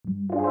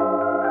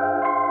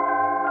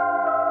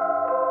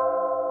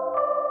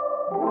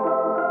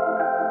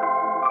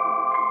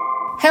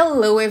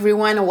Hello,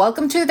 everyone.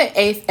 Welcome to the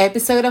 8th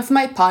episode of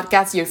my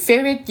podcast, Your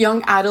Favorite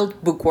Young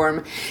Adult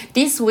Bookworm.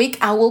 This week,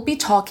 I will be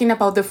talking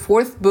about the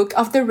 4th book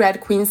of the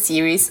Red Queen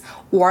series,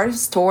 War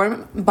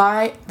Storm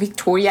by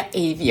Victoria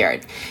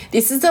Aveyard.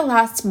 This is the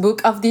last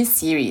book of this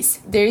series.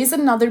 There is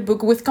another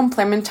book with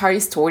complementary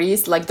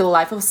stories, like the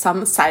life of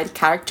some side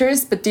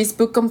characters, but this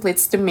book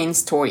completes the main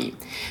story.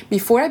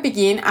 Before I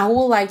begin, I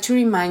would like to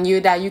remind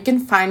you that you can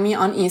find me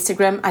on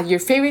Instagram at Your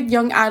Favorite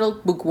Young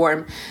Adult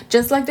Bookworm,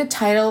 just like the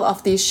title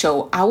of this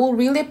show. I will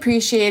really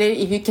appreciate it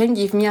if you can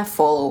give me a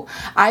follow.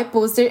 I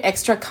post there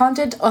extra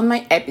content on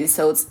my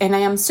episodes, and I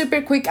am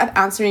super quick at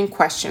answering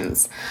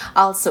questions.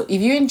 Also,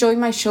 if you enjoy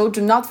my show,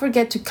 do not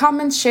forget to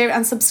comment, share,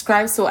 and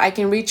subscribe so I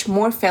can reach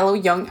more fellow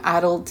young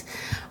adult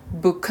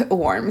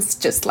bookworms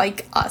just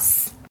like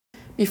us.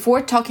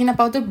 Before talking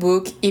about the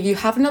book, if you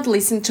have not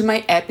listened to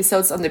my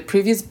episodes on the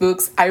previous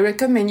books, I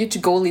recommend you to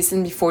go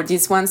listen before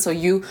this one so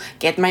you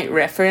get my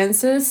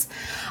references.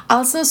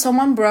 Also,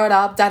 someone brought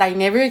up that I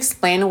never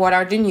explained what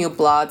are the New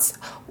Bloods.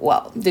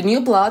 Well, the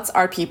New Bloods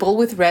are people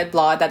with red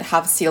blood that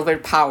have silver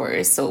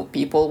powers, so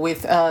people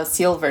with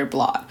silver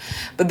blood.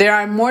 But they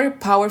are more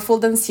powerful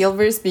than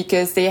silvers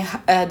because they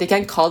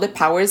can call the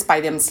powers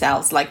by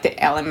themselves, like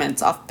the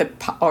elements of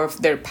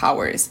their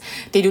powers.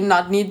 They do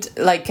not need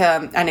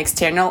an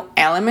external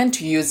element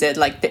to use it,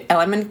 like the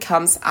element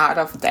comes out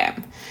of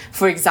them.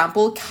 For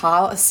example,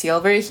 Cal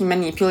Silver, he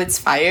manipulates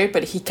fire,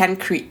 but he can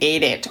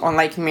create it.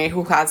 Unlike Mare,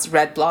 who has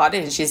red blood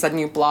and she's a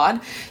New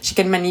Blood, she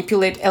can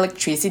manipulate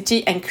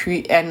electricity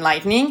and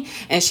lightning,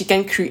 and she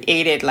can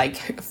create it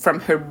from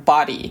her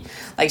body.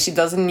 She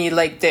doesn't need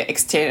the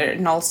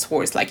external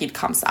source, it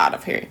comes out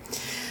of her.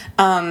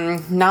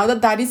 Now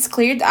that is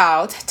cleared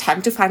out,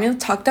 time to finally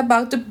talk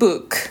about the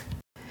book.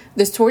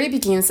 The story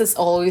begins as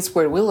always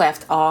where we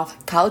left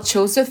off. Cal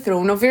chose the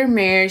throne over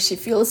Mare. She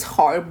feels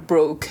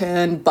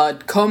heartbroken,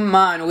 but come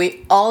on,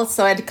 we all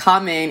saw it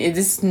coming. It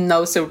is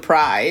no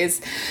surprise.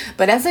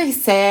 But as I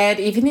said,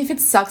 even if it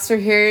sucks for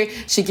her,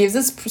 she gives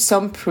us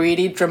some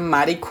pretty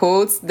dramatic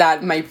quotes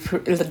that my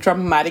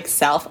dramatic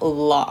self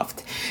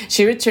loved.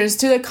 She returns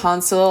to the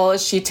council.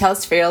 She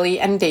tells Fairley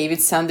and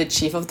Davidson, the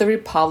chief of the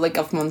Republic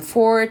of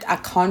Montfort, a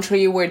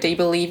country where they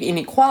believe in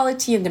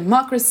equality and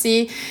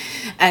democracy,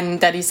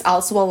 and that is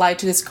also a lie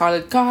to the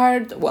Scarlet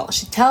Guard. Well,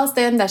 she tells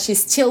them that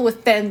she's still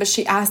with them, but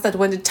she asks that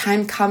when the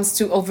time comes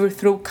to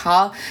overthrow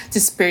Cal,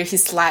 to spare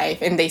his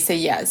life, and they say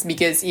yes,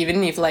 because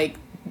even if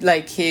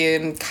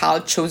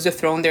Cal chose the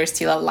throne, there's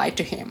still a lie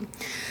to him.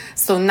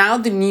 So now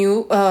the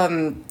new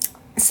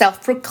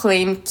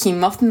self-proclaimed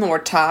King of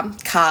Norta,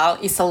 Cal,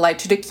 is allied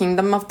to the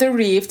Kingdom of the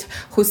Rift,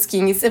 whose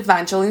king is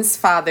Evangeline's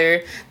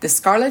father, the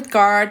Scarlet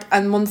Guard,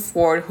 and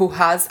Montfort, who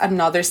has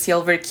another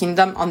silver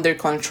kingdom under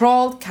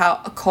control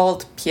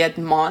called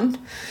Piedmont,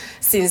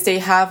 since they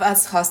have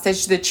as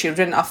hostage the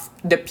children of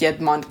the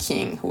Piedmont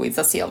king, who is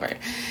a silver.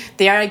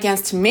 They are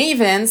against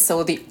Maven,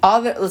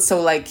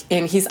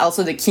 and he's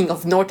also the king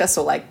of Norta,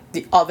 so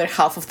the other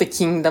half of the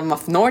kingdom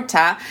of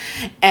Norta,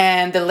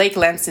 and the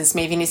Lakeland, since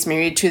Maven is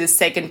married to the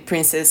second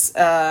princess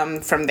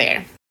from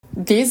there.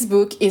 This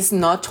book is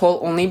not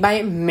told only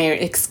by Mare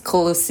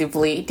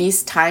exclusively.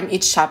 This time,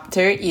 each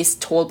chapter is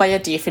told by a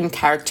different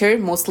character,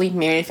 mostly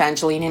Mare,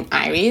 Evangeline, and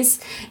Iris,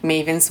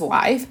 Maven's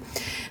wife.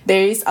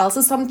 There is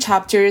also some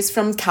chapters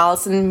from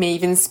Cal's and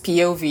Maven's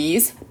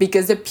POVs,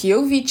 because the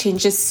POV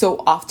changes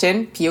so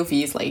often.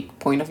 POV is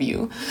point of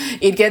view.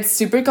 It gets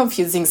super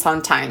confusing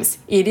sometimes.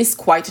 It is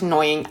quite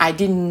annoying. I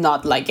did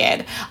not like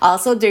it.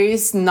 Also, there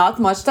is not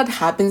much that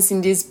happens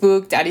in this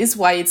book. That is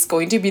why it's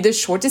going to be the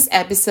shortest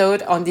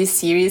episode on this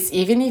series,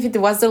 even if it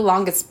was the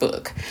longest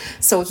book.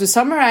 So to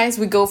summarize,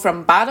 we go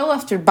from battle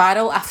after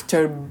battle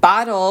after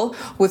battle,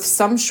 with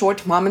some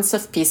short moments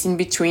of peace in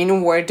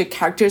between where the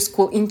characters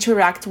could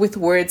interact with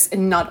words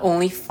and not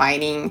only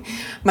fighting.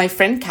 My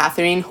friend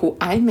Catherine, who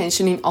I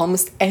mention in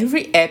almost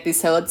every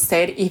episode,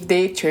 said if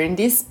they turn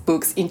these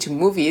books into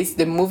movies,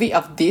 the movie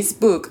of this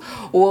book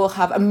will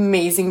have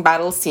amazing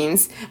battle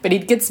scenes, but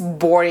it gets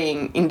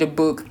boring in the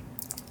book.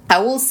 I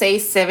will say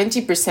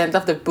 70%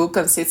 of the book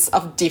consists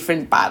of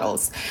different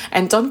battles.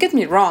 And don't get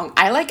me wrong,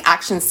 I like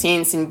action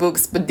scenes in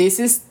books, but this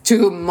is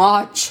too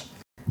much.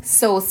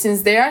 So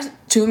since there are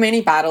too many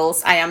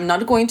battles, I am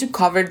not going to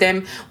cover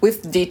them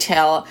with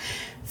detail.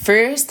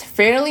 First,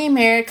 Fairley,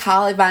 Mare,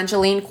 Cal,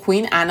 Evangeline,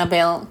 Queen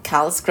Annabelle,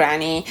 Cal's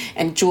granny,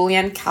 and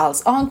Julian,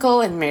 Cal's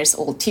uncle and Mare's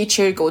old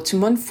teacher, go to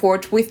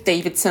Montfort with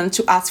Davidson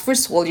to ask for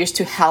soldiers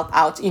to help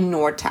out in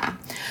Norta.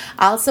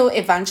 Also,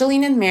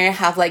 Evangeline and Mare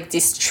have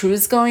this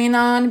truce going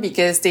on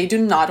because they do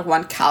not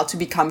want Cal to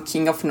become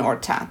king of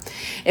Norta.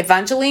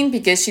 Evangeline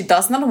because she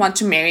does not want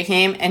to marry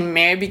him, and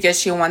Mare because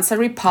she wants a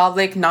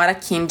republic, not a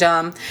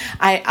kingdom.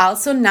 I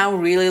also now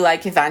really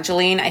like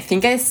Evangeline. I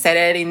think I said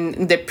it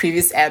in the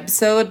previous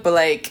episode,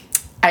 but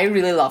I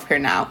really love her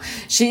now.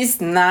 She is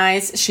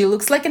nice, she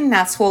looks like an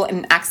asshole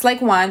and acts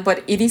like one,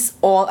 but it is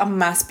all a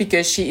mess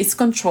because she is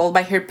controlled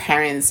by her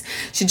parents.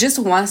 She just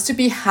wants to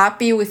be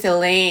happy with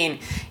Elaine.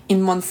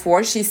 In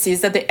Montfort, she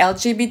sees that the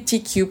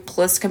LGBTQ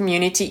plus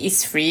community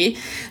is free,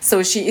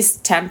 so she is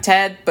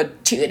tempted,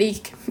 but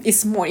duty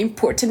is more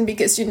important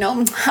because,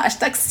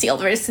 hashtag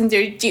silvers in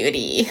their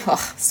duty.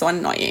 Oh, so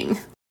annoying.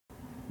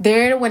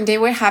 There, when they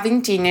were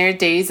having dinner,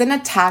 there is an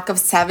attack of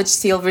savage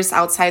silvers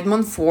outside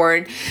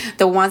Montfort,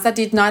 the ones that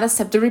did not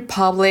accept the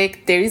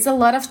Republic. There is a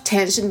lot of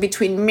tension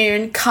between Mare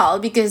and Cal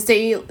because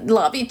they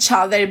love each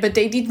other, but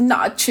they did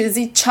not choose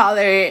each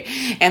other.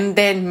 And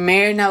then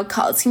Mare now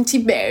calls him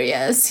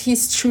Tiberius,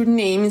 his true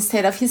name,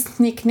 instead of his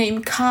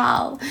nickname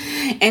Cal.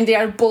 And they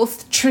are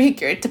both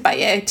triggered by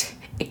it.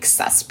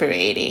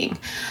 Exasperating.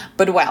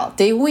 But well,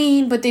 they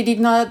win, but they did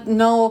not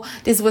know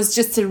this was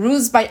just a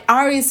ruse by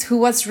Aris, who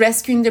was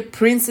rescuing the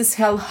princess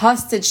held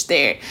hostage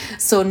there.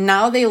 So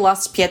now they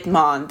lost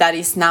Piedmont, that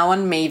is now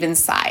on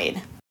Maven's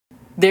side.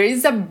 There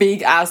is a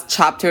big ass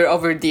chapter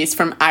over this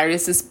from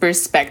Iris's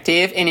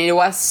perspective, and it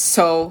was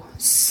so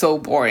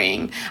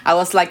boring. I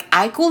was like,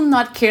 I could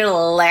not care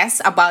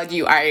less about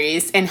you,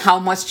 Iris, and how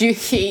much you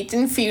hate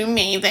and fear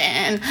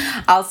Maven.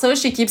 Also,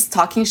 she keeps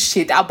talking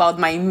shit about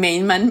my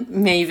main man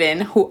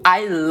Maven, who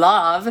I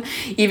love,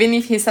 even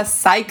if he's a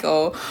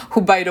psycho,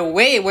 who, by the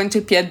way, went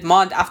to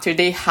Piedmont after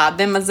they had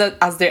them as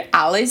their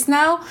allies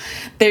now.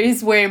 There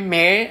is where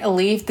Mare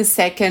left the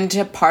second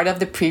part of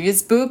the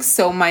previous book,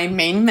 so my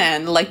main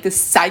man, like the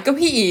psycho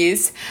he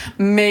is,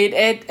 made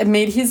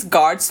his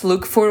guards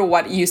look for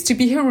what used to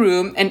be her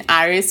room, and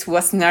Iris, who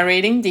was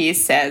narrating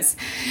this, says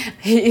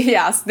he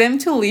asked them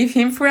to leave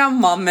him for a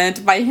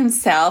moment by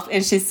himself,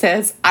 and she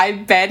says, I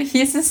bet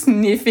he's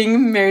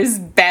sniffing Mare's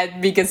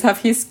bed because of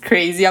his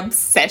crazy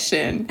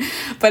obsession.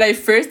 But I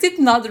first did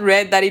not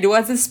read that it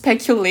was a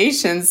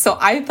speculation, so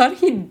I thought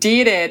he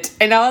did it,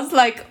 and I was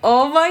like,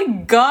 oh my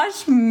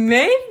gosh,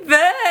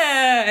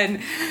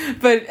 Maven!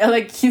 But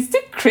like, he's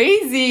too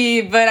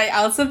crazy, but I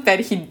also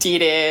bet he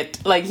did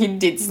it. Like, he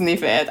did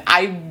sniff it.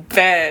 I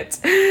bet.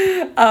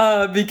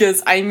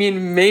 Because I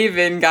mean,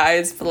 Maven,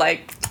 guys, but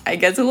like, I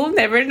guess we'll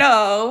never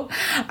know.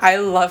 I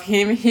love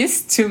him.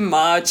 He's too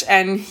much.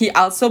 And he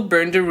also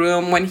burned the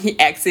room when he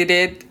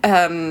exited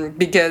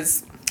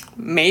because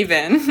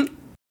Maven.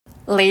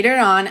 Later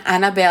on,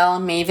 Annabelle,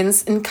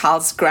 Maven's and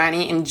Cal's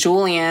granny, and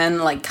Julian,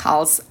 like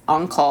Cal's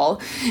uncle,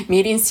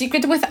 meet in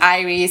secret with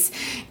Iris.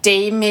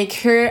 They make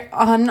her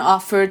an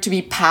offer to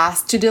be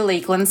passed to the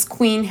Lakeland's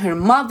queen, her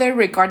mother,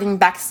 regarding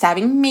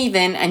backstabbing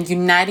Maven and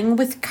uniting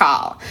with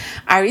Cal.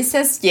 Iris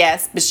says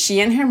yes, but she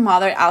and her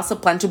mother also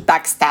plan to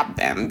backstab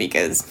them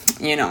because,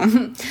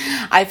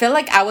 I feel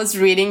like I was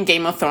reading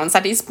Game of Thrones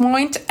at this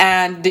point,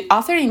 and the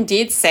author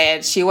indeed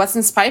said she was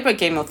inspired by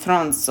Game of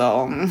Thrones,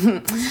 so...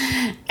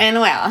 And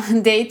well,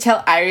 they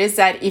tell Iris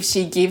that if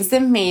she gives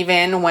them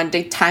Maven, when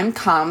the time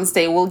comes,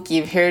 they will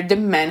give her the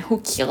man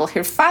who killed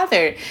her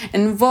father,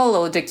 and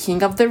Volo, the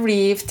king of the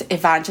Rift,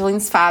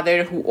 Evangeline's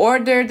father, who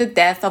ordered the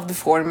death of the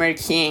former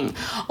king.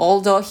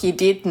 Although he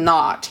did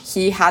not.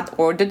 He had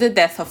ordered the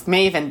death of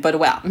Maven, but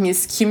well,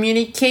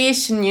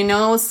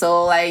 miscommunication,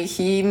 so like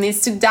he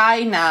needs to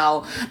die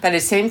now. But at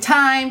the same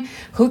time,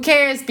 who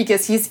cares,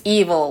 because he's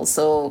evil,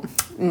 so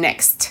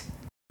next.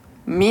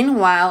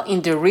 Meanwhile,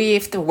 in the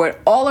Rift,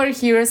 where all our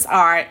heroes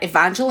are,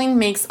 Evangeline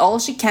makes all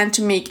she can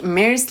to make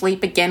Mare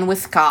sleep again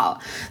with Cal.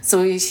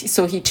 So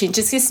he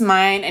changes his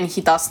mind and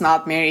he does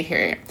not marry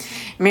her.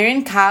 Mare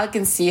and Cal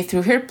can see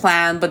through her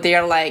plan, but they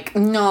are like,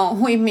 no,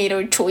 we made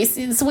our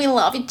choices, we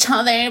love each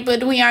other,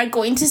 but we are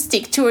going to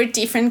stick to our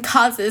different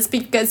causes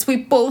because we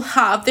both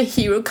have the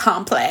hero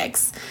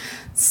complex.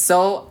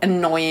 So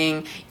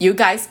annoying. You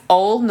guys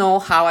all know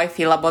how I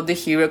feel about the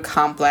hero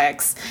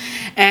complex.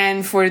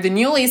 And for the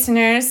new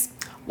listeners,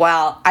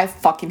 well, I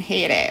fucking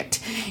hate it.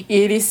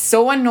 It is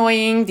so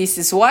annoying. This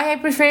is why I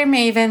prefer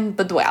Maven,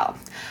 but well.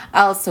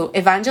 Also,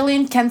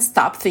 Evangeline can't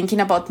stop thinking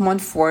about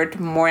Montfort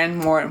more and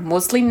more,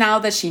 mostly now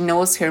that she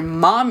knows her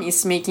mom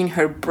is making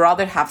her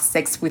brother have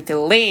sex with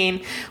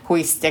Elaine, who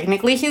is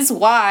technically his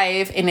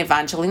wife and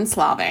Evangeline's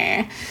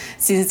lover,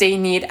 since they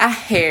need a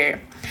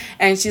heir.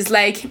 And she's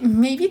like,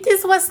 maybe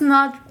this was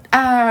not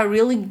a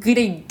really good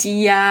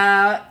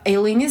idea.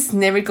 Elaine is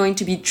never going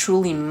to be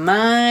truly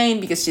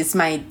mine because she's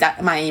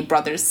my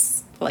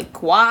brother's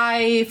like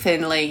wife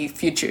and like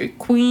future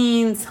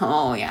queens.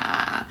 Oh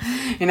yeah.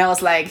 And I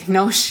was like,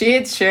 no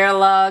shit,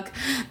 Sherlock.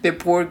 The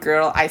poor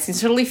girl. I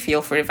sincerely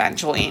feel for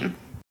Evangeline.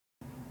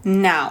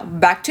 Now,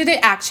 back to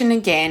the action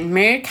again.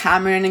 Mare,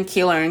 Cameron, and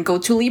Killorn go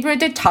to liberate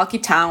the Talkie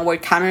Town where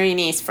Cameron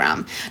is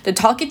from. The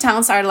Talkie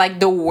Towns are like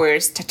the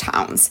worst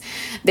towns.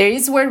 There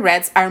is where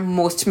Reds are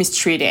most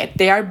mistreated.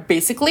 They are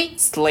basically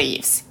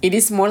slaves. It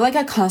is more like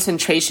a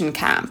concentration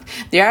camp.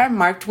 They are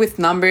marked with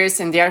numbers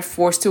and they are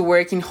forced to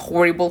work in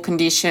horrible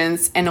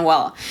conditions. And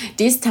well,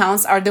 these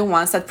towns are the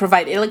ones that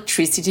provide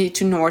electricity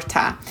to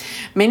Norta.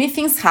 Many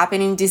things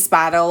happen in this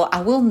battle.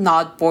 I will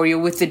not bore you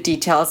with the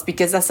details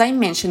because, as I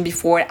mentioned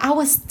before, I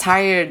was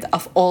tired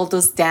of all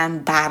those damn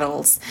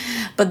battles.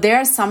 But there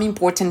are some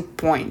important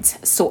points.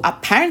 So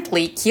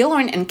apparently,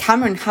 Killorn and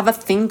Cameron have a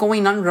thing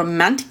going on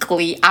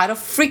romantically out of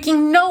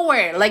freaking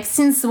nowhere. Like,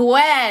 since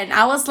when?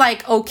 I was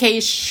like, okay,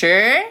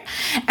 sure.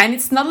 And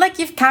it's not like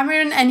if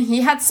Cameron and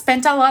he had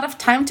spent a lot of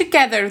time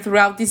together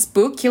throughout this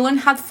book. Killorn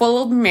had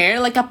followed Mare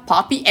like a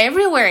puppy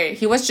everywhere.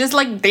 He was just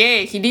like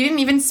there. He didn't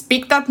even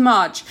speak that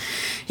much.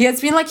 He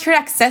has been like her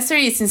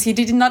accessory since he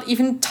did not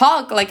even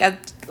talk.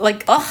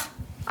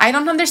 I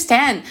don't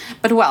understand.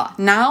 But well,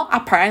 now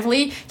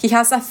apparently he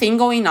has a thing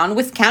going on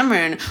with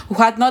Cameron, who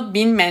had not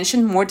been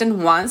mentioned more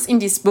than once in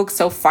this book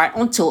so far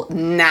until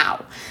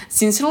now.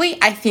 Sincerely,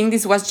 I think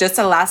this was just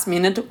a last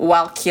minute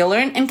while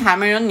Killorn and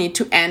Cameron need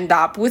to end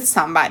up with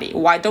somebody.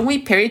 Why don't we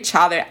pair each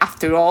other?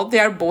 After all, they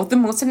are both the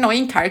most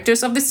annoying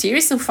characters of the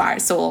series so far.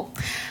 So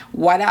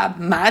what a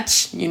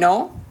match, you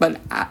know?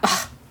 But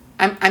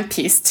I'm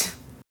pissed.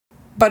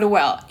 But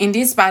well, in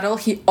this battle,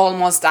 he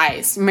almost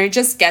dies. Mare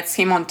just gets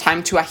him on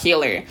time to a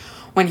healer.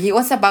 When he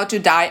was about to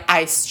die,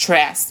 I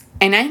stressed.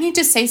 And I need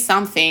to say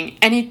something,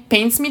 and it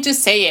pains me to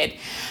say it.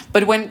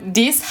 But when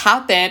this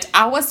happened,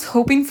 I was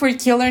hoping for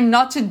Killorn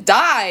not to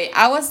die.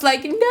 I was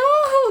like,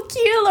 no,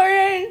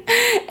 Killorn.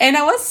 And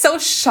I was so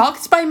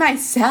shocked by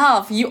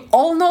myself. You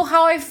all know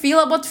how I feel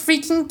about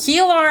freaking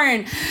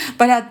Killorn.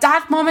 But at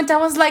that moment, I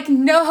was like,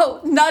 no,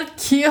 not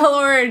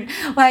Killorn.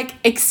 Like,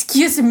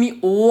 excuse me,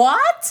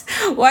 what?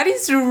 What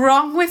is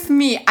wrong with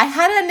me? I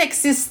had an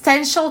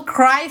existential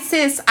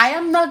crisis. I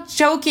am not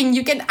joking.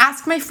 You can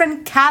ask my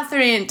friend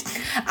Catherine.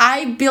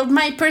 I built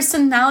my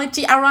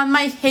personality around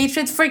my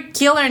hatred for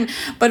Killorn.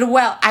 But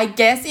well, I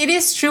guess it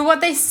is true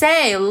what they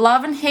say.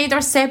 Love and hate are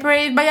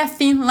separated by a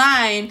thin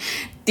line.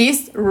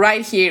 This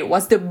right here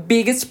was the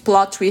biggest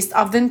plot twist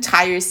of the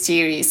entire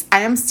series.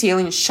 I am still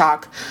in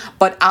shock.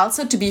 But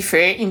also, to be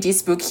fair, in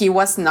this book, he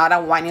was not a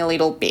whiny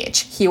little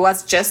bitch. He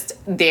was just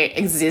there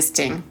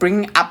existing,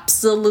 bringing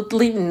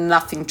absolutely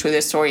nothing to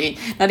the story,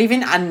 not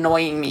even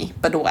annoying me.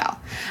 But well,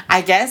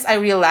 I guess I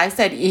realized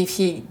that if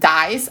he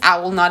dies, I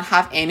will not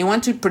have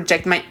anyone to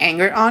project my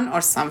anger on or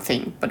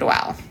something. But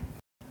well.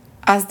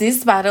 As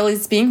this battle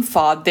is being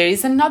fought, there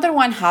is another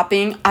one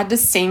happening at the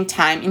same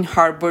time in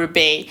Harbor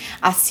Bay,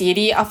 a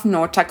city of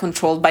Norta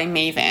controlled by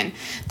Maven.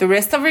 The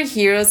rest of our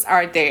heroes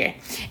are there.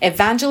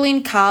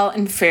 Evangeline, Cal,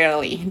 and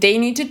Fairly. They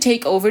need to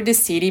take over the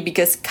city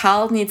because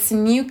Cal needs a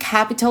new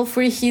capital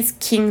for his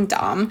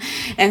kingdom.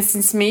 And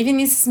since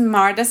Maven is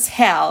smart as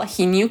hell,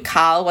 he knew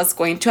Cal was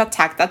going to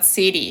attack that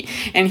city.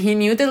 And he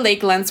knew the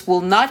Lakelands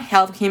will not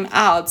help him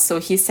out, so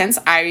he sends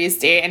Iris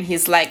there and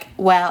he's like,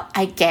 well,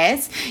 I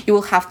guess you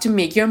will have to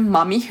make your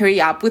mommy hurry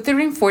up with the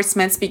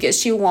reinforcements because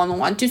she won't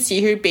want to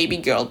see her baby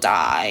girl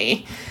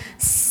die.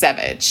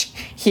 Savage.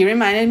 He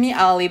reminded me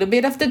a little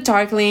bit of the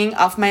Darkling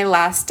of my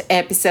last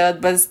episode,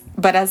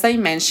 but as I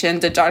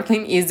mentioned, the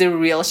Darkling is the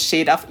real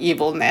shade of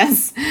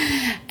evilness.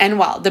 And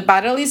while the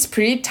battle is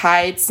pretty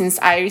tight since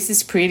Iris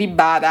is pretty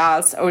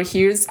badass, our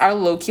heroes are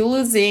low-key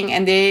losing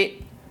and they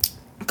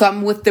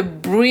come with the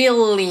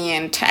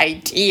brilliant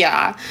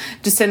idea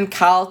to send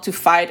Cal to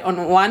fight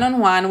on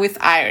one-on-one with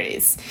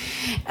Iris.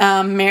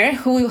 Mare,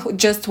 who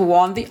just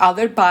won the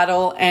other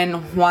battle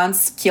and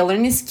once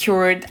Killorn is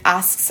cured,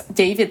 asks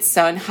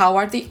Davidson how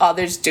are the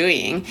others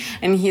doing,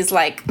 and he's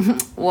like,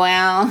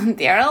 well,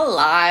 they're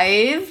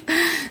alive.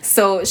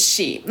 So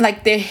she,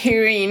 like the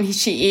heroine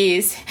she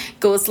is,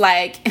 goes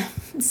like,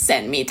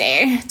 send me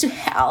there to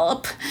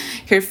help.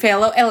 Her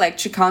fellow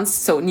Electricons,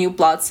 so new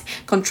bloods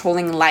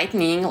controlling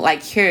lightning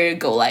like her,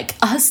 go like,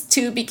 us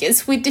too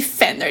because we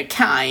defend our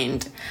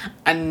kind.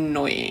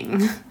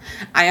 Annoying.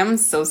 I am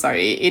so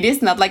sorry. It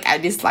is not like I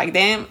dislike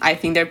them. I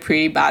think they're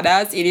pretty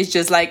badass. It is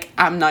just like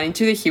I'm not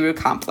into the hero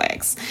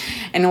complex.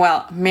 And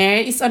well, Mare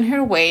is on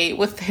her way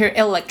with her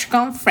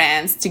Electricon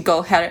friends to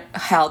go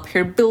help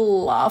her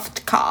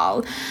beloved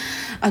Cal.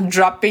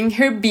 Dropping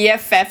her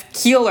BFF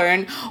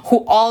Killorn,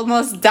 who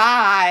almost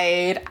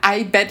died.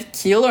 I bet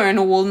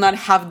Killorn will not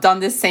have done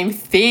the same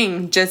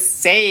thing, just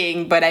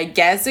saying, but I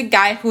guess a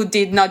guy who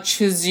did not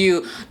choose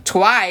you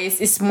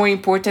twice is more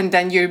important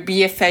than your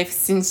BFF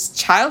since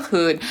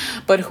childhood.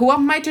 But who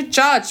am I to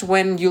judge?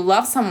 When you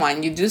love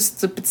someone, you do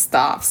stupid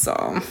stuff,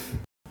 so...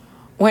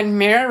 When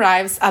Mare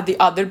arrives at the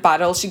other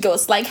battle, she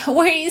goes like,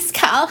 where is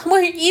Cal?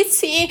 Where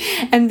is he?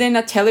 And then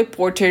a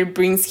teleporter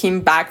brings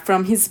him back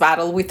from his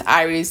battle with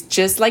Iris.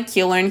 Just like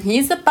Killorn,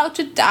 he's about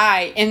to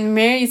die and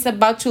Mare is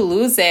about to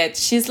lose it.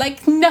 She's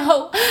like,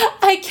 no,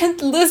 I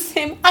can't lose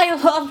him. I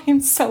love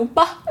him so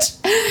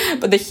much.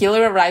 But the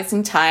healer arrives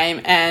in time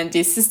and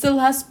this is the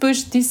last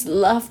push these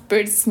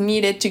lovebirds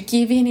needed to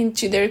give in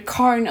into their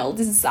carnal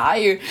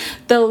desire,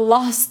 the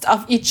lust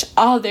of each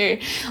other.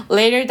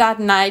 Later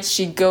that night,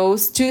 she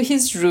goes to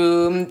his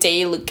room.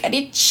 They look at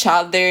each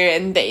other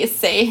and they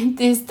say,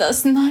 this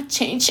does not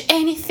change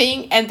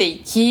anything, and they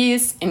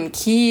kiss and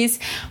kiss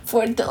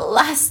for the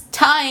last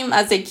time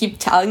as they keep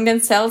telling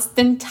themselves the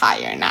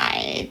entire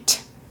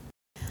night.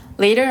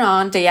 Later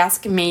on, they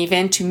ask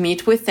Maven to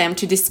meet with them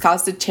to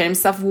discuss the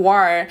terms of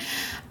war.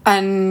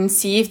 and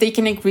see if they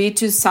can agree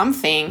to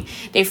something.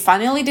 They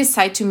finally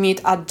decide to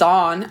meet at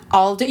dawn.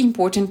 All the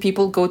important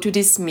people go to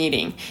this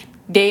meeting.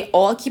 They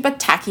all keep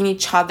attacking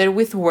each other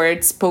with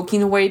words,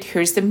 poking where it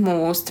hurts the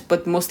most,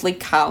 but mostly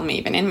Cal,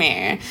 Maven, and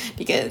Mare,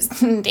 because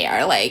they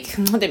are like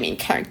the main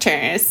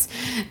characters.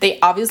 They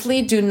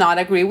obviously do not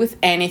agree with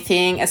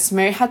anything, as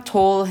Mare had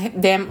told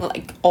them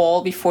like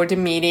all before the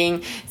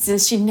meeting,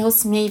 since she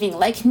knows Maven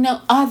like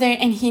no other,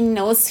 and he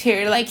knows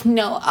her like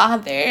no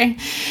other.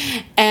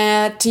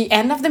 At the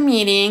end of the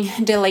meeting,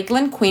 the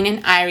Lakeland Queen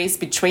and Iris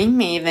betray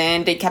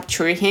Maven. They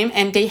capture him,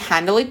 and they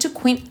handle it to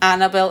Queen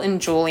Annabelle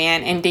and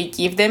Julian, and they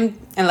give them,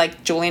 and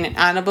like Julian and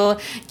Annabelle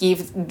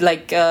give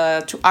like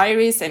to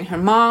Iris and her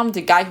mom,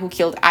 the guy who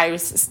killed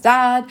Iris'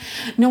 dad.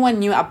 No one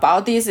knew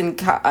about this in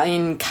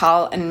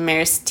Cal and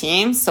Mare's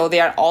team, so they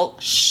are all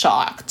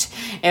shocked.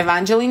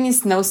 Evangeline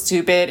is no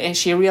stupid, and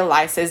she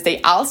realizes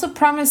they also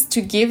promised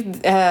to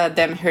give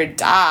them her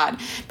dad,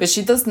 but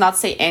she does not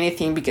say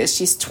anything because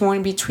she's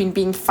torn between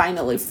being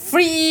finally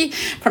free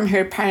from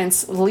her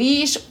parents'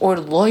 leash or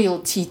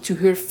loyalty to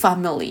her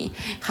family.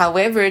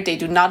 However, they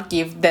do not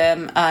give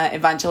them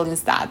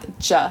Evangeline's dad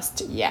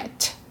just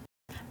yet.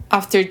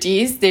 After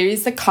this, there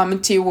is a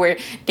committee where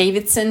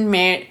Davidson,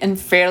 Mare, and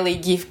Fairley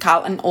give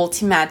Cal an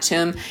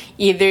ultimatum.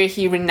 Either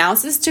he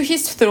renounces to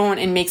his throne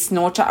and makes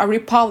Nota a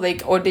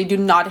republic, or they do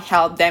not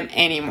help them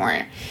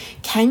anymore.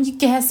 Can you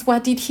guess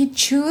what did he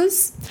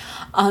choose?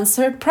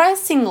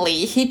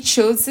 Unsurprisingly, he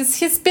chooses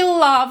his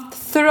beloved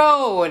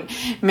throne.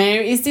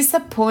 Mare is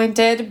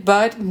disappointed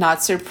but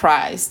not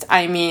surprised.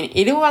 I mean,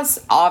 it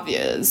was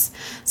obvious.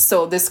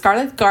 So the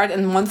Scarlet Guard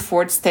and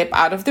Montfort step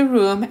out of the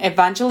room.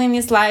 Evangeline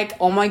is like,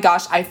 oh my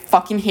gosh, I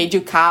fucking hate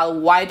you, Cal.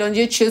 Why don't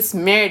you choose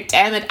Mare?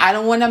 Damn it, I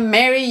don't want to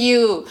marry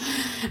you.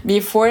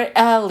 Before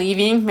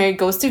leaving, Mare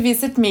goes to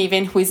visit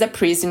Maven, who is a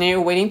prisoner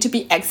waiting to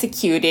be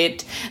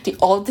executed. The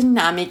old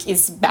dynamic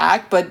is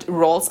back, but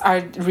roles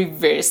are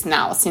reversed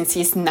now since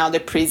he's now the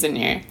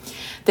prisoner.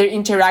 Their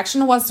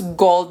interaction was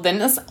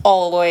golden as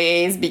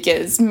always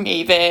because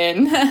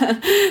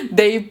Maven,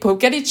 they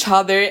poke at each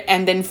other,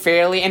 and then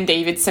Fairley and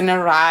Davidson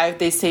arrive.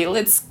 They say,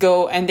 let's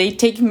go, and they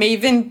take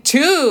Maven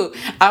too.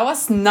 I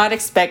was not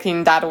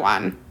expecting that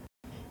one.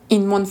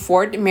 In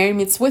Montfort, Mare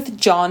meets with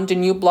John, the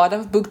new blood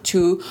of Book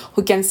 2,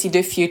 who can see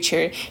the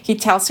future. He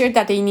tells her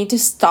that they need to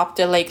stop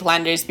the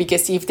Lakelanders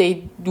because if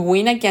they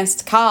win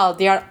against Cal,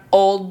 they are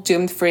all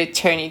doomed for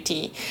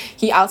eternity.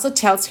 He also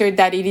tells her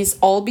that it is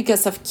all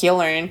because of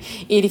Killern.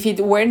 If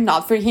it were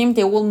not for him,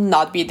 they will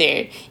not be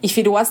there. If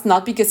it was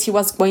not because he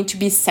was going to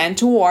be sent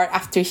to war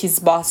after his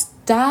boss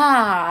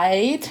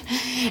died,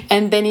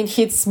 and then it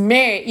hits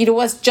Mare, it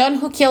was John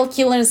who killed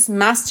Killern's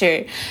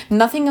master.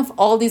 Nothing of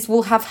all this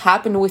will have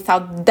happened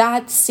without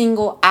that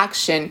single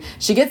action.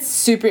 She gets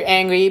super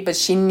angry, but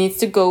she needs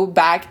to go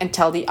back and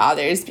tell the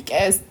others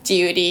because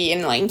duty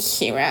and like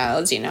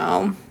heroes, you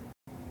know.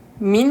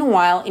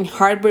 Meanwhile, in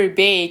Harbor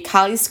Bay,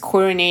 Cal is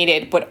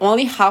coronated, but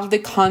only half the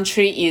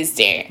country is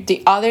there.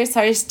 The others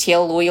are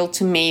still loyal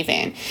to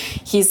Maven.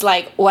 He's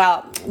like,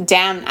 well,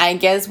 damn, I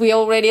guess we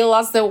already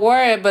lost the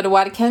war, but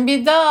what can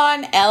be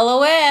done?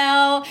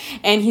 LOL.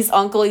 And his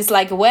uncle is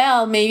like,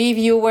 well, maybe if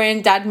you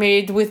weren't that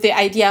married with the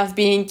idea of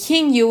being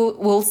king, you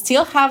will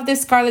still have the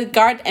Scarlet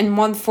Guard and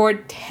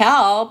Montfort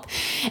help.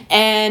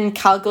 And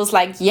Cal goes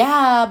like,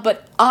 yeah,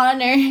 but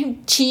honor,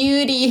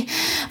 duty,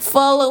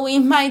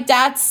 following my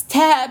dad's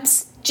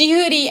steps,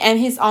 duty. And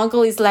his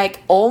uncle is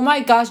like, oh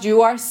my gosh,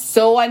 you are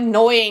so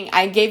annoying.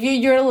 I gave you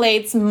your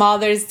late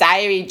mother's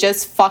diary.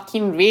 Just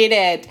fucking read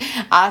it.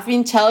 I've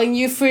been telling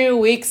you for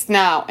weeks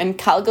now. And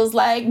Cal goes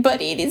like,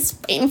 but it is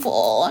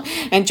painful.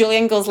 And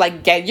Julian goes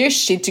like, get your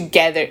shit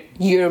together,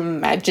 your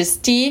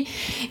majesty.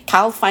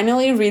 Cal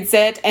finally reads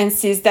it and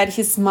sees that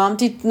his mom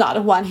did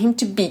not want him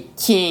to be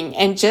king.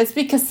 And just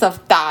because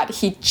of that,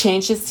 he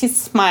changes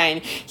his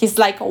mind. He's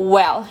like,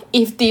 well,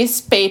 if this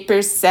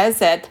paper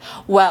says it,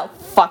 well,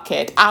 fuck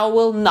it. I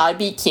will not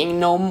be king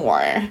no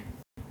more.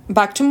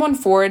 Back to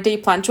Montfort, they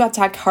plan to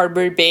attack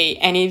Harbor Bay,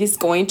 and it is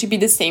going to be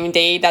the same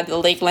day that the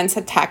Lakelands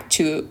attack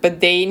too, but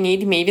they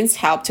need Maven's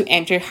help to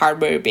enter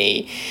Harbor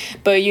Bay.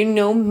 But you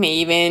know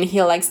Maven,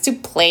 he likes to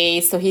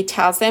play, so he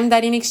tells them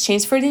that in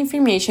exchange for the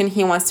information,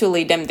 he wants to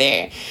lead them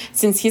there,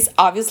 since he's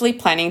obviously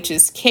planning to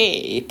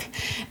escape.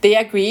 They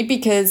agree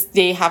because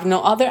they have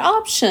no other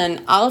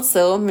option.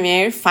 Also,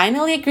 Mare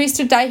finally agrees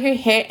to dye her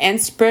hair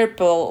ends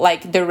purple,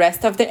 like the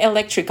rest of the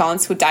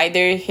Electricons who dye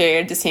their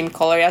hair the same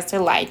color as the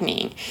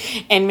lightning.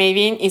 And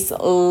Maven is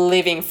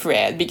living for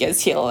it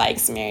because he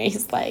likes Mare.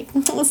 He's like,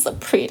 oh, so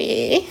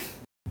pretty.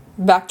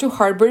 Back to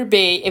Harbor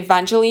Bay,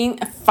 Evangeline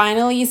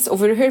finally is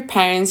over to her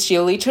parents. She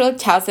literally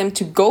tells them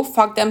to go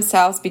fuck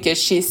themselves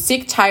because she's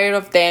sick, tired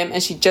of them,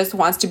 and she just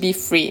wants to be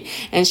free.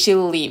 And she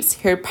leaves.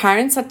 Her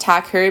parents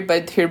attack her,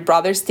 but her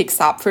brother sticks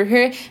up for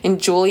her,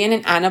 and Julian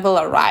and Annabelle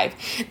arrive.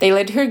 They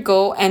let her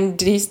go, and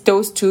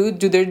those two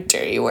do their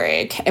dirty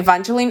work.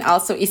 Evangeline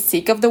also is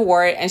sick of the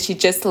war, and she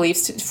just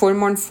leaves for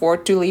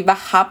Montfort to live a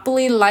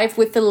happily life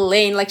with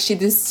Elaine like she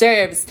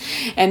deserves.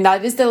 And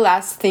that is the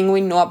last thing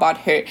we know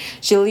about her.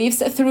 She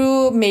lives through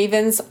to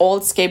Maven's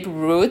old escape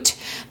route,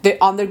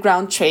 the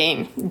underground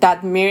train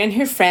that Mary and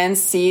her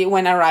friends see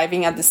when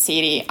arriving at the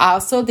city.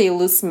 Also, they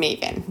lose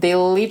Maven. They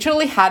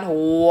literally had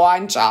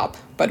one job,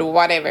 but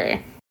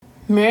whatever.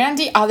 Mary and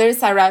the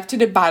others arrive to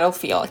the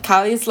battlefield.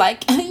 Cal is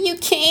like, you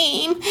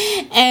came.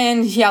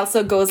 And he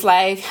also goes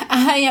like,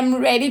 I am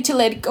ready to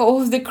let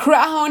go of the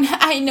crown.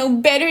 I know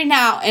better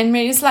now. And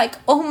Mary's like,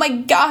 oh my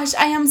gosh,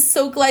 I am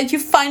so glad you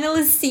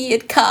finally see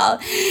it, Cal.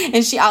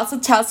 And she also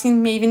tells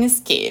him Maven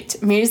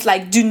escaped. Mary's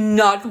like, do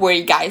not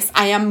worry, guys.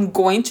 I am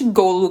going to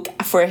go look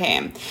for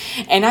him.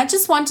 And I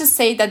just want to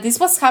say that this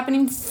was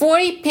happening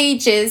 40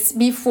 pages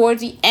before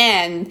the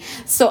end.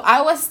 So I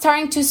was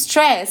starting to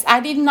stress. I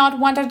did not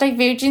want a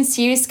Divergent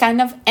series kind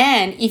of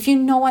end, if you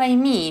know what I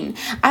mean.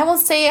 I will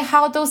say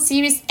how those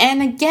series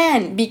end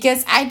again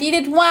because I did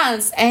it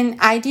once and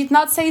I did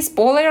not say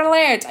spoiler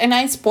alert and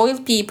I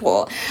spoiled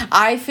people.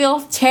 I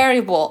feel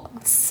terrible.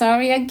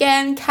 Sorry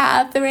again,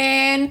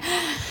 Catherine.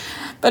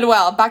 But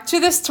well, back to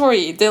the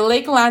story. The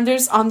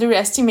Lakelanders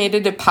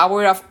underestimated the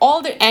power of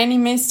all their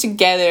enemies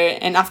together,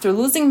 and after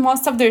losing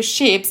most of their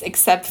ships,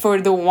 except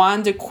for the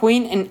one the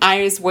Queen and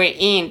Iris were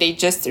in, they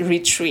just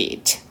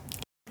retreat.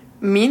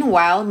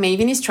 Meanwhile,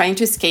 Maven is trying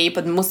to escape,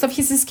 but most of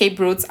his escape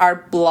routes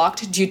are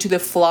blocked due to the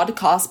flood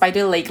caused by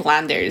the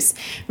Lakelanders.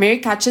 Mary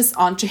catches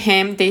on to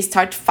him. They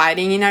start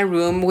fighting in a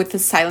room with a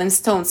silent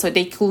stone so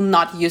they could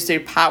not use their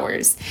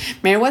powers.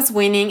 Mary was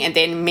winning, and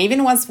then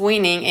Maven was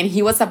winning, and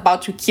he was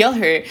about to kill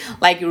her,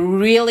 like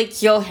really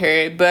kill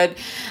her, but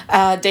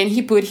then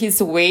he put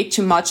his weight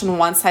too much on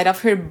one side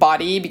of her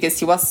body because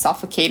he was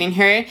suffocating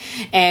her,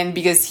 and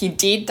because he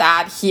did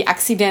that, he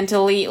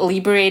accidentally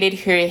liberated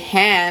her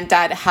hand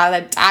that had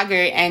a dagger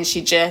and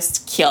she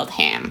just killed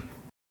him.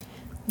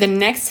 The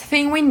next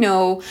thing we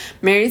know,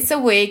 Mary's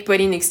awake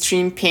but in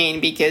extreme pain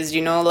because,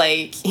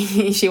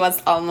 she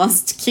was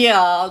almost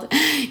killed.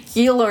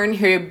 He learned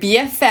her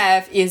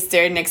BFF is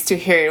there next to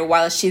her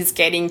while she's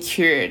getting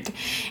cured.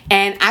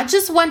 And I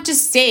just want to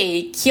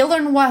say,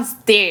 Killorn was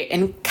there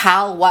and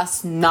Cal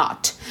was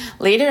not.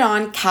 Later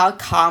on, Cal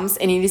comes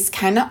and it is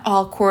kind of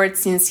awkward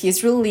since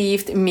he's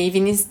relieved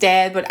Maven is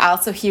dead, but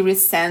also he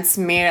resents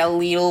Mary a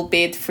little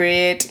bit for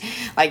it,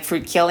 like for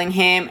killing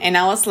him. And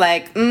I was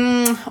like,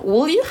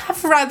 will you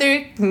have rather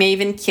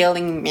Maven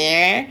killing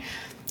Mary?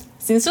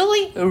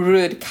 Sincerely,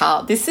 rude,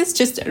 Cal. This is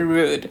just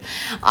rude.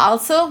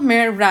 Also,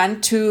 Mary ran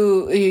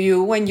to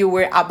you when you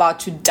were about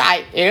to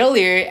die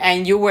earlier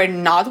and you were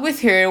not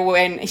with her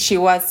when she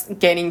was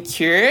getting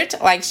cured.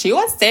 Like, she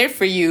was there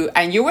for you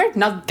and you were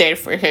not there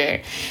for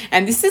her.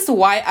 And this is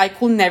why I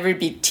could never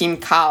be Team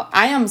Cal.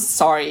 I am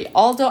sorry.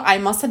 Although I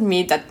must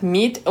admit that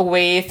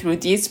midway through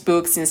this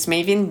book, since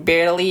Maven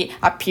barely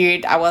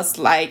appeared, I was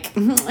like,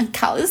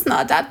 Cal is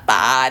not that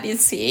bad,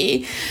 is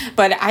he?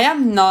 But I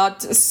am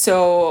not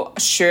so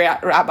sure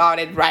about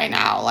it right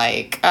now.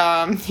 Like,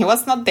 he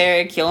was not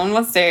there. Killorn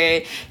was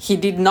there. He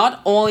did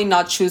not only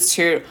not choose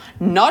her,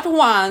 not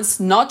once,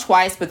 not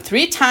twice, but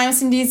 3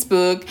 times in this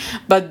book.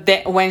 But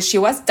when she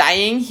was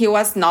dying, he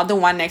was not the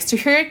one next to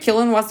her.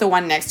 Killorn was the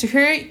one next to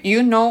her.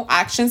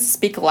 Actions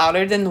speak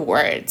louder than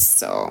words.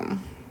 So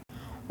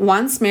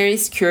once Mary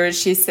is cured,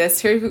 she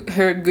says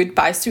her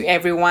goodbyes to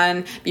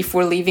everyone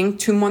before leaving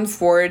to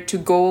Montfort to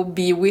go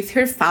be with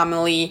her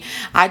family.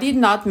 I did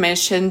not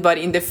mention, but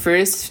in the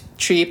first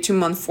trip to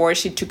Montfort,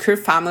 she took her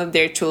family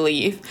there to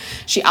live.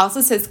 She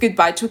also says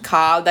goodbye to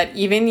Cal, that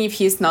even if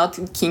he's not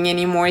king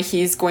anymore,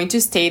 he's going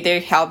to stay there,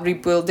 help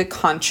rebuild the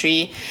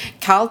country.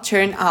 Cal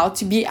turned out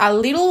to be a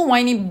little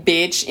whiny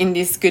bitch in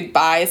these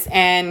goodbyes,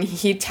 and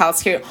he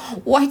tells her,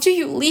 why do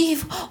you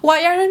leave?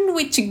 Why aren't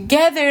we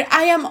together?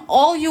 I am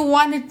all you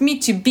wanted me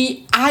to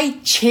be. I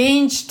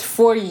changed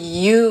for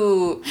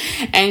you.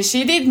 And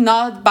she did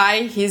not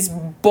buy his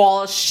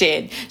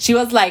bullshit. She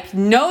was like,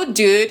 no,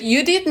 dude,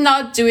 you did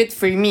not do it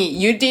for me.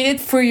 You did it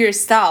for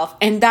yourself,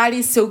 and that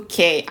is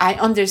okay. I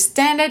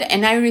understand it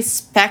and I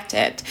respect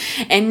it.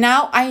 And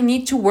now I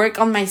need to work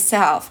on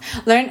myself,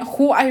 learn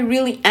who I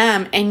really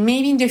am, and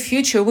maybe in the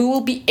future we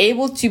will be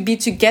able to be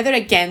together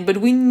again, but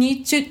we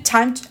need to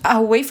time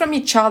away from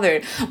each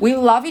other. We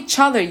love each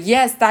other.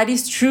 Yes, that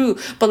is true.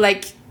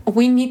 But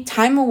we need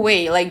time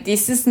away.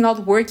 This is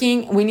not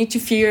working. We need to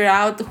figure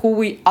out who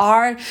we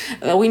are.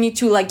 We need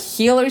to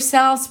heal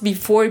ourselves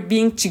before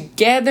being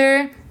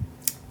together.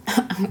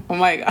 Oh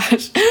my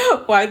gosh,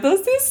 why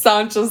does this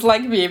sound just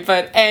like me?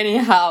 But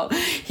anyhow,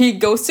 she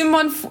goes to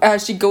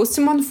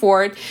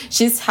Montfort.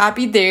 She's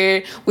happy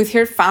there with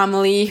her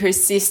family. Her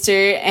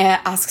sister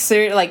asks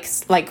her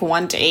like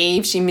one day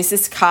if she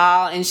misses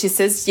Cal, and she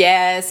says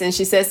yes, and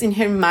she says in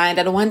her mind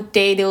that one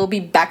day they will be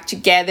back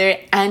together.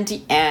 And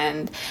the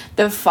end,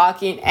 the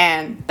fucking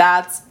end,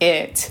 that's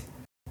it.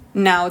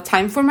 Now,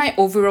 time for my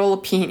overall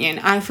opinion.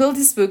 I feel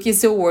this book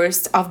is the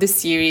worst of the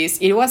series.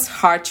 It was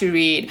hard to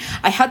read.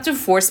 I had to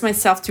force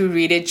myself to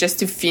read it just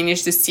to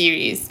finish the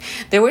series.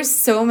 There were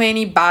so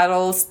many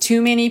battles,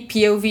 too many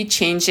POV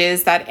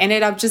changes that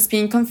ended up just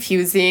being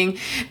confusing.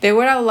 There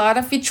were a lot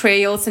of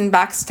betrayals and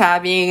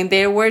backstabbing.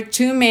 There were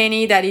too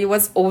many that it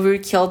was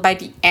overkill by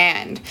the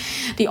end.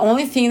 The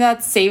only thing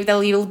that saved a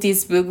little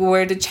this book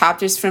were the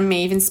chapters from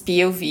Maven's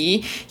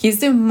POV. He's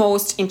the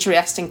most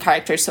interesting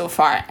character so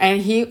far,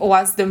 and he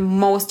was the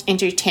most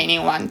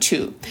entertaining one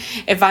too.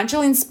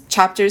 Evangeline's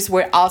chapters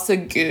were also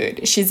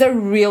good. She's a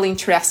really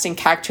interesting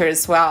character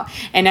as well,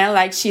 and I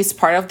like she's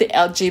part of the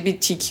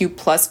LGBTQ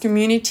plus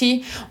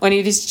community. When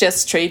it is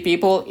just straight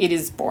people, it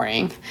is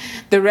boring.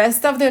 The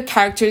rest of the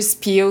characters'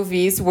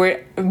 POVs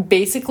were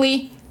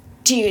basically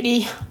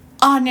duty,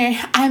 honor,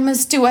 I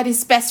must do what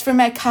is best for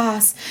my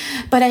cause,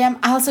 but I am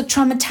also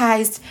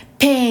traumatized,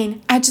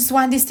 pain, I just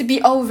want this to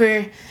be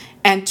over.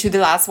 And to the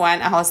last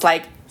one, I was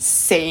like,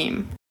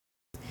 same.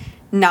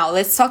 Now,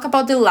 let's talk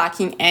about the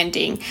lacking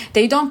ending.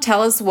 They don't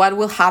tell us what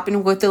will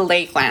happen with the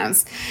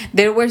Lakelands.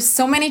 There were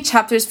so many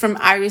chapters from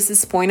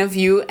Iris's point of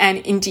view, and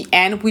in the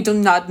end, we do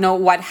not know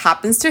what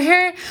happens to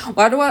her.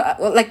 What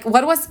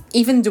was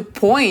even the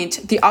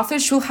point? The author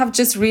should have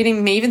just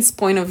written Maven's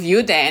point of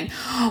view then.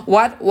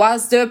 What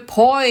was the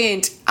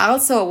point?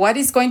 Also, what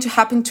is going to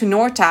happen to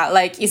Norta?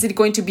 Like, is it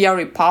going to be a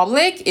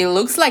republic? It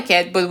looks like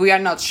it, but we are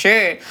not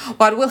sure.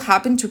 What will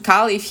happen to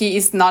Cal if he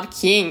is not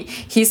king?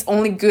 He's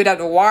only good at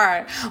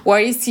war.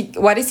 What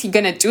is he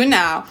gonna do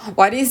now?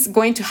 What is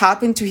going to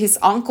happen to his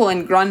uncle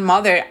and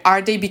grandmother?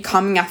 Are they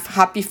becoming a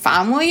happy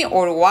family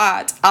or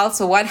what?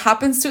 Also, what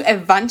happens to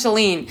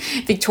Evangeline?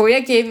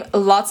 Victoria gave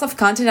lots of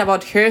content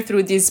about her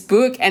through this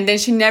book, and then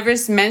she never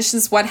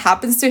mentions what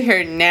happens to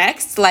her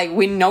next. Like,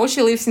 we know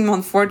she lives in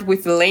Montfort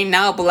with Elaine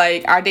now, but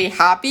like, are they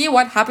happy?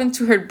 What happened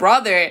to her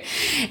brother?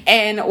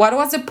 And what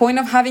was the point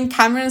of having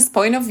Cameron's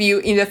point of view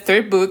in the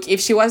third book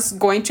if she was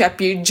going to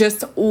appear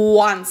just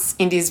once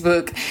in this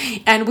book?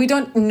 And we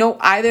don't know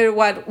either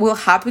what will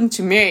happen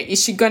to Mary.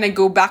 Is she gonna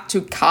go back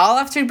to Cal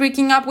after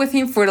breaking up with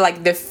him for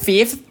like the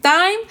 5th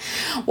time?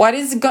 What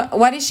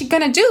is she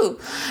gonna do?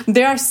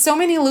 There are so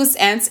many loose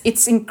ends.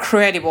 It's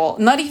incredible.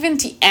 Not even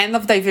the end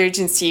of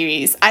Divergent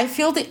series. I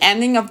feel the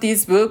ending of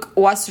this book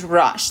was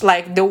rushed.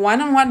 Like, the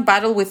one-on-one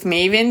battle with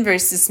Maven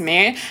versus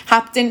Mare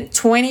happened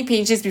 20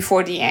 pages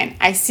before the end.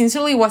 I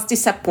sincerely was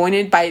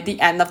disappointed by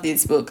the end of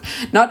this book.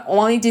 Not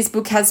only this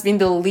book has been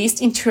the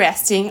least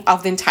interesting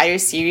of the entire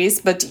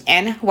series, but the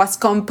end was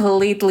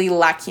completely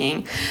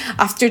lacking.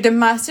 After the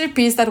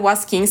masterpiece that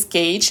was King's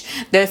Cage,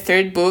 the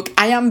third book,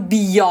 I am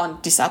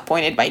beyond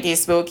disappointed by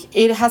this book.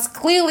 It has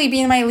clearly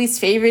been my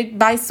least favorite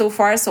by so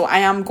far, so I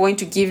am going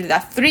to give it a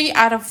 3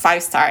 out of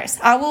 5 stars.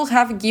 I will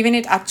have given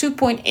it a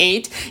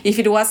 2.8 if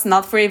it was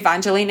not for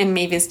Evangeline and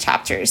Maven's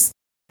chapters.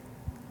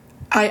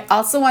 I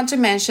also want to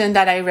mention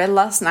that I read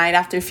last night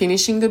after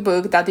finishing the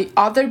book that the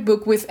other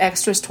book with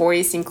extra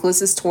stories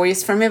includes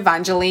stories from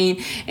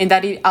Evangeline, and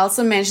that it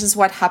also mentions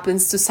what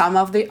happens to some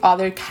of the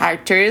other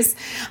characters.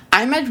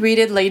 I might read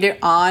it later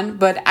on,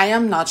 but I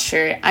am not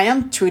sure. I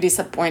am too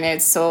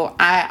disappointed, so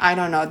I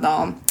don't know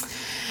though.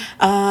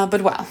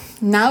 But well,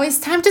 now it's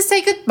time to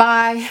say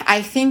goodbye.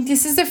 I think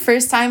this is the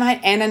first time I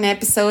end an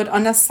episode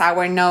on a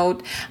sour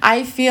note.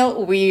 I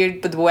feel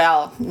weird, but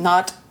well,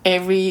 not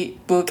every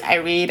book I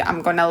read,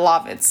 I'm gonna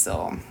love it,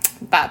 so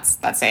that's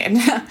it.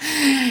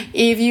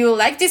 If you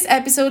like this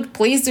episode,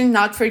 please do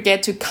not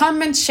forget to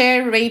comment,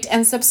 share, rate,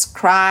 and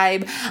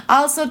subscribe.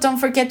 Also, don't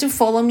forget to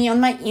follow me on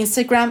my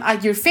Instagram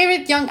at your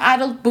favorite young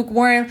adult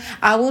bookworm.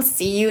 I will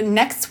see you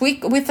next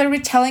week with a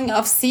retelling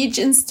of Siege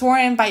and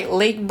Storm by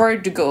Lake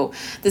Bardugo,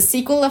 the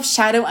sequel of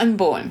Shadow and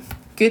Bone.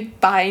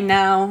 Goodbye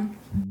now.